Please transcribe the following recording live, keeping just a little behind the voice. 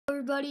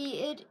everybody,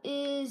 it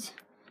is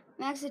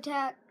Max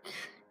Attack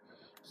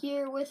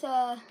here with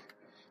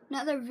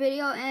another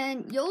video,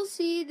 and you'll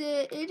see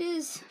that it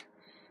is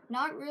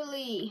not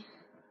really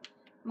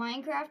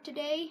Minecraft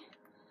today,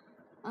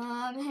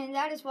 and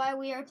that is why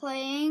we are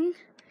playing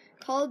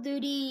Call of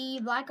Duty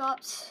Black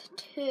Ops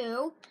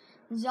 2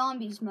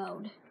 Zombies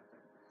mode.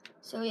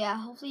 So yeah,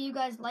 hopefully you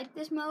guys like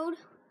this mode.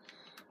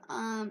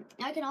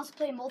 I can also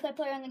play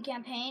multiplayer in the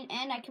campaign,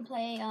 and I can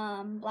play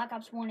Black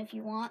Ops 1 if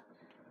you want.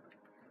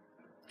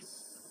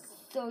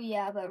 So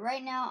yeah, but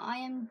right now I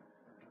am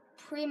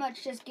pretty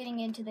much just getting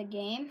into the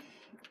game.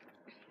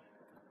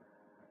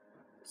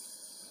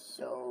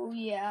 So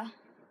yeah.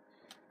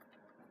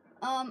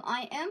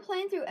 I am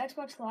playing through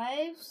Xbox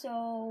Live,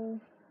 so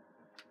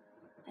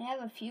I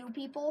have a few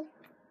people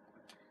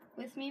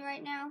with me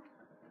right now.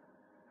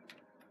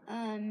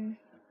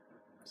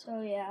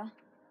 So yeah.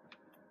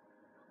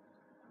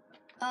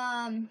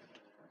 I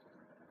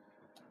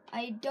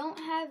don't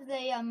have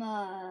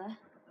the,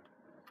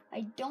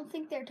 I don't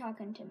think they're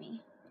talking to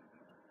me.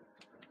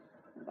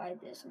 Buy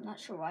this. I'm not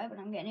sure why, but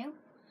I'm getting to.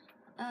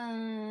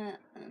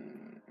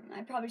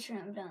 I probably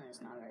shouldn't have done this.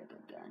 Not a very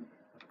good gun.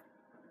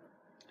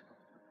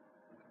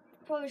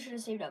 Probably should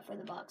have saved up for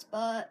the box,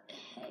 but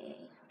hey.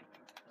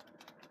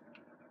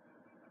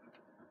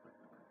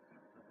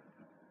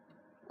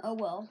 Oh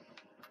well.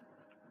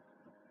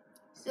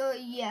 So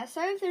yeah,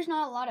 sorry if there's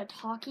not a lot of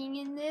talking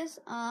in this.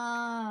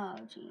 Oh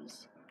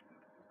jeez.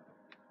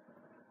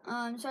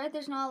 Sorry if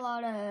there's not a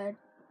lot of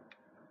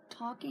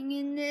talking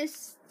in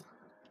this.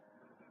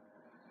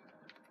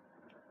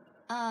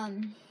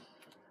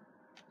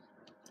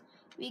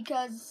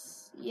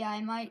 Because yeah,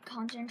 I might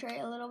concentrate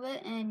a little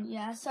bit, and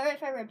yeah, sorry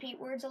if I repeat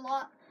words a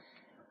lot,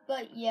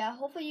 but yeah,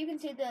 hopefully you can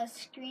see the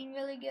screen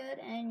really good,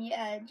 and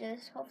yeah,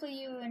 just hopefully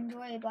you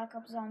enjoy Black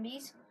Ops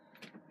Zombies.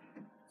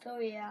 So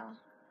yeah,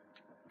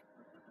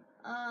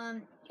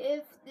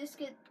 if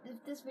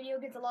this video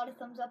gets a lot of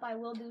thumbs up, I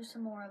will do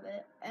some more of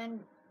it,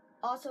 and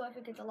also if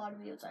it gets a lot of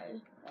views, I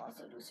will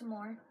also do some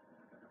more.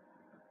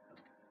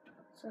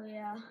 So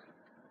yeah,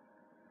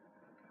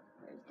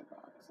 where's the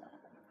box at?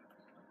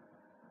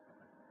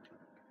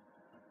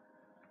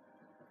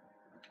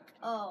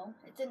 Oh,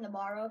 it's in the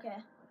bar, okay.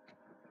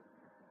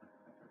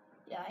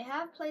 Yeah, I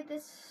have played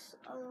this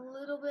a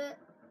little bit.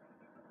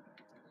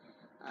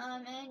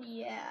 And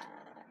yeah.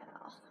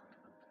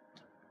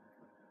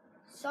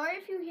 Sorry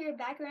if you hear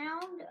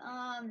background.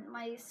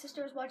 My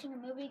sister is watching a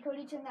movie.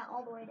 Cody turned that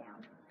all the way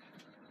down.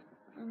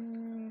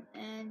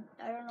 And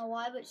I don't know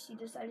why, but she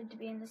decided to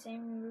be in the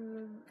same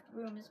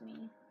room as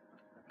me.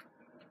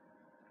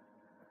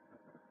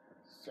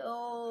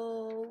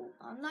 So,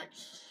 I'm not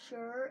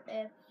sure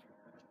if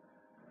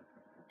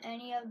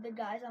any of the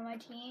guys on my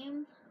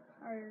team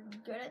are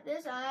good at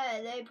this.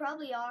 They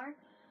probably are,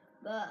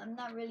 but I'm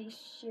not really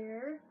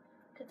sure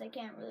because I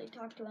can't really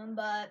talk to them.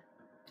 But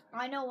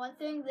I know one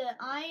thing, that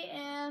I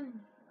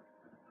am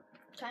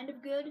kind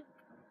of good.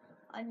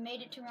 I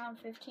made it to round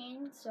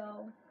 15,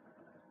 so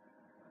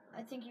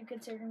I think you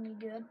consider me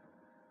good.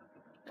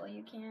 Well,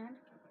 you can,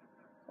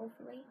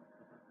 hopefully.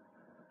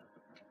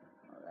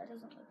 Oh, that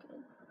doesn't look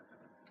good.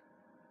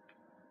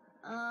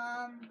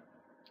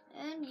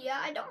 And yeah,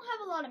 I don't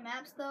have a lot of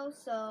maps though,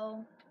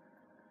 so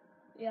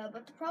yeah,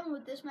 but the problem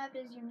with this map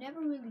is you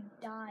never really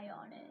die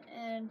on it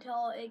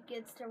until it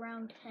gets to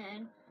round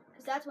 10,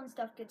 because that's when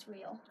stuff gets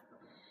real.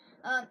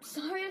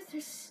 Sorry if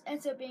this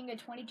ends up being a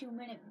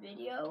 22-minute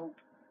video.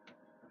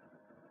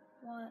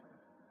 What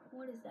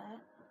is that?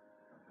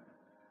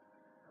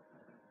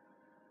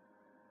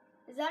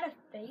 Is that a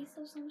face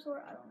of some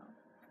sort? I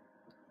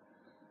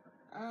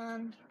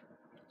don't know.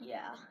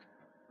 Yeah.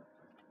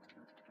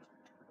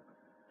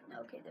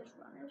 Okay, there's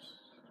runners.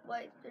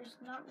 Wait, there's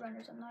not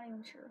runners, I'm not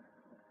even sure.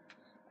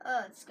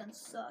 This gun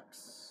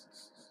sucks.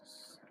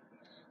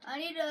 I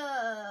need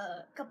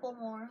a couple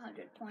more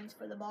 100 points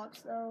for the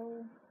box,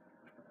 though.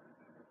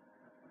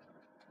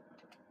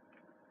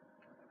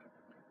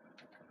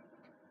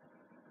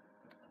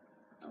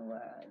 Where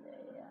are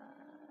they?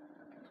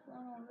 There's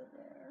one over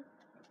there.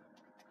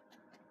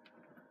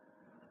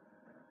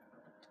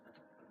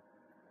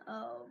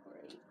 Oh,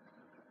 great.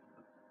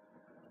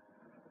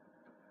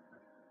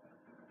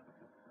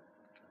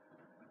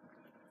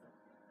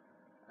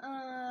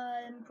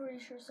 I'm pretty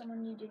sure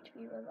someone needed to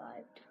be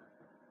revived.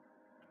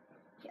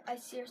 Yeah, I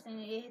seriously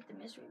need to hit the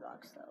mystery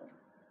box, though.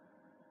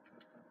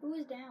 Who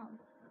is down?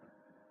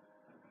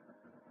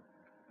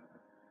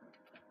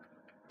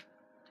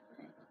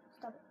 Hey,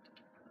 stop it.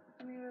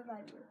 Let me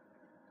revive you.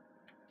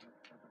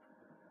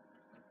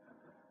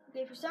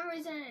 Okay, for some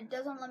reason it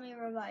doesn't let me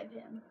revive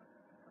him.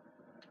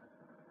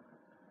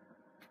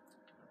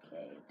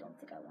 Okay, don't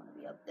think I want to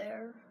be up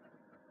there.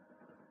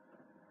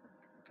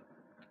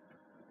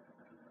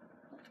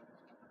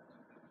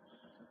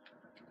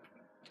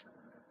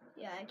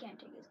 Yeah, I can't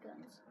take his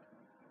guns.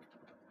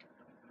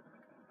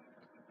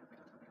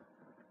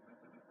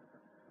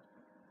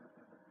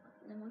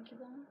 And then monkey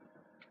bomb.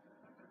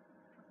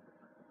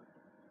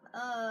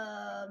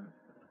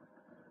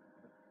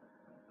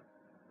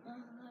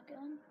 That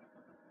gun.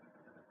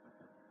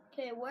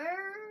 Okay,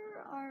 where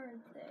are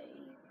they?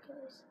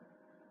 Because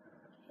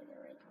okay,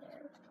 they're right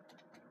there.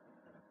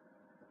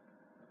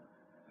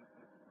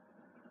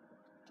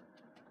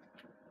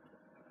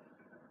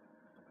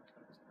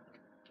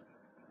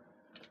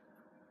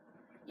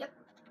 Yep.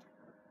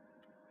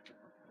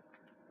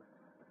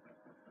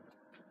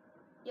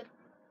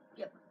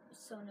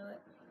 So knew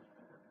it.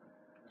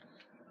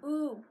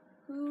 Ooh,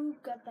 who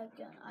got that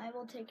gun? I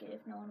will take it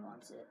if no one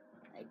wants it.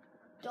 I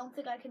don't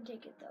think I can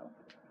take it though.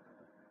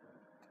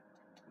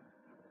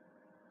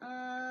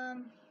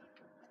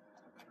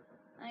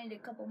 I need a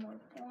couple more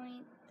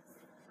points.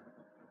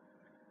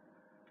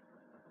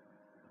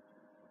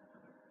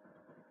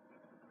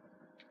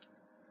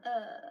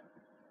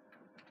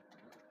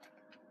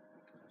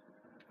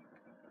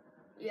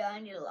 Yeah, I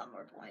need a lot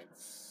more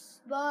points.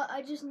 But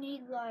I just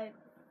need like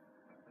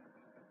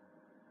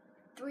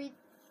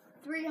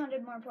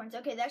 300 more points.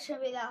 Okay, that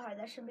shouldn't be that hard.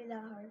 That shouldn't be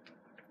that hard.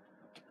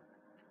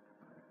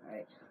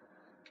 Alright.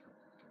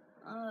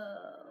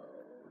 Oh,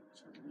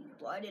 geez.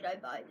 Why did I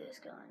buy this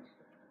gun?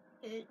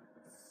 It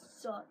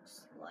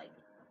sucks like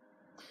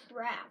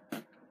crap.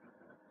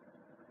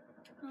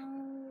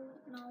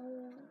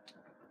 No,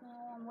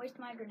 I'm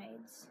wasting my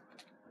grenades.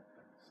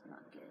 It's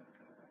not good.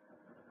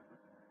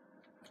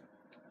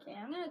 Okay,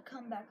 I'm gonna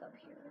come back up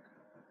here.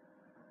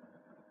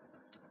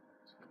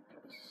 It's a good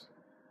place.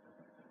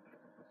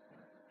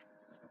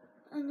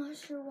 I'm not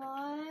sure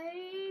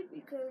why,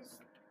 because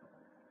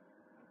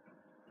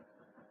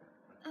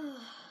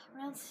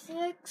round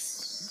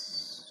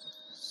 6.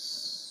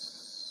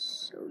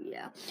 So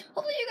yeah,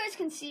 hopefully you guys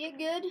can see it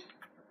good.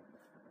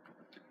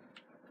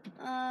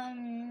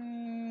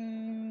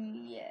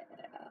 Yeah.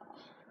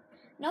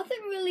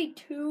 Nothing really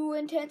too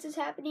intense is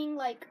happening.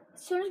 Like,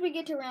 as soon as we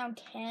get to round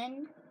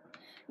 10.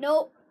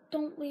 Nope,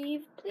 don't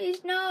leave.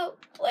 Please, no.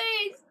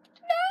 Please,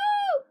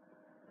 no.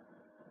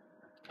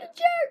 You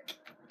jerk.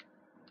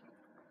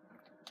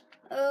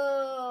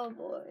 Oh,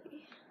 boy.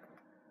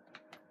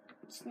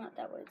 It's not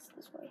that way. It's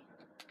this way.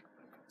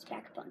 It's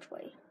back punch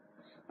way.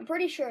 I'm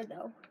pretty sure,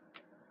 though.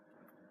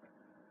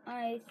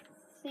 I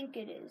think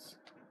it is.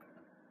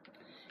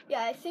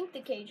 Yeah, I think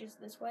the cage is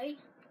this way.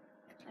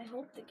 I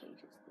hope the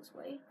cage is this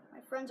way. My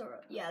friends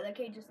are... Yeah, the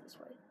cage is this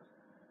way.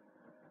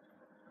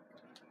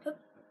 Hup.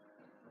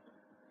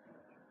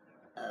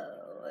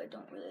 Oh, I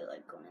don't really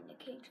like going in the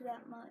cage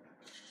that much.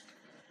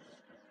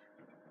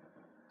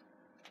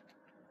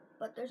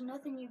 But there's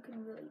nothing you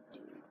can really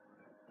do.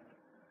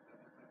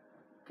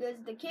 Because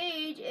the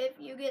cage, if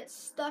you get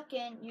stuck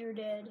in, you're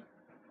dead.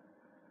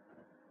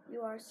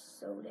 You are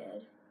so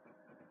dead.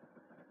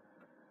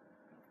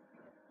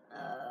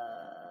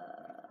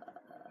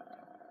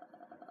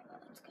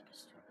 It's kind of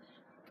stupid.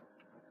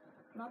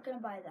 I'm not gonna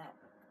buy that.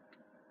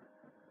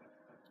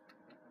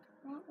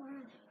 What were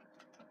they?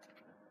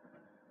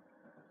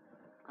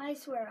 I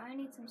swear, I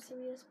need some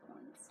serious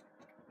points.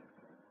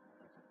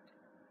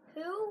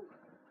 Who?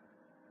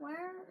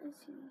 Where is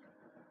he?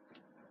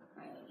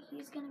 Alright,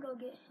 he's gonna go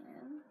get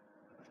him.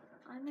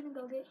 I'm gonna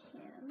go get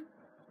him.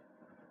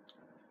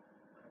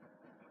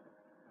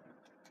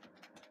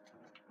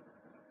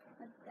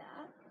 Like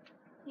that.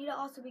 Need to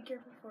also be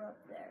careful for up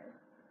there.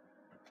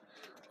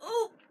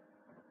 Oh!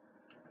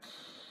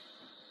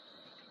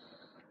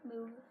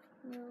 Move.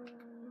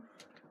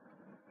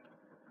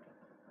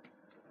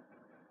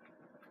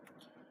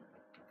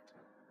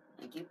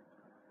 Thank you.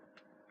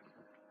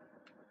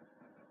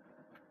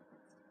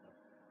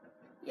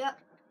 Yep.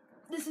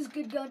 This is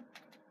good gun.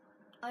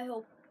 I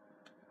hope.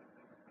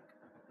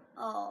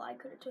 Oh, I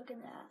could have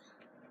taken that.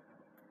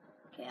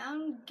 Okay,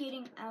 I'm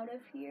getting out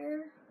of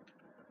here.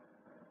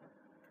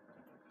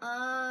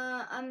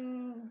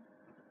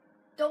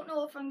 Don't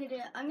know if I'm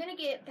gonna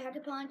get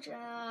Pack-a-Punch,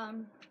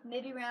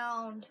 maybe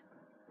round,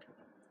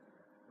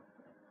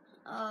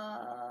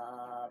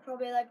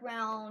 probably like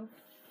round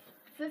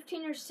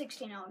 15 or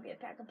 16 I'll get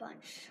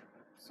Pack-a-Punch.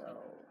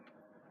 So,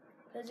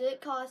 because it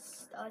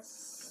costs a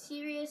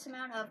serious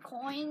amount of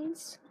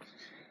coins,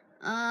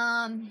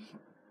 and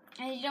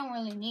you don't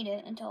really need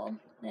it until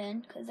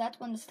then, because that's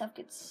when the stuff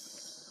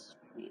gets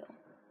real.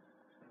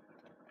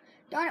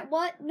 Darn it,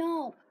 what?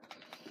 No.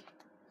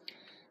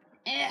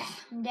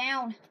 I'm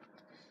down.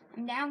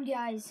 I'm down,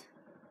 guys.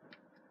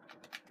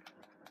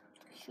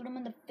 Shoot him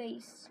in the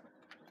face.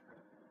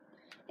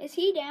 Is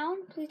he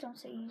down? Please don't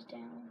say he's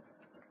down.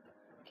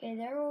 Okay,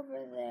 they're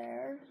over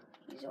there.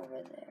 He's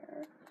over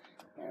there.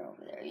 They're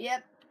over there.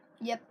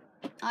 Yep.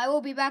 I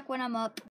will be back when I'm up.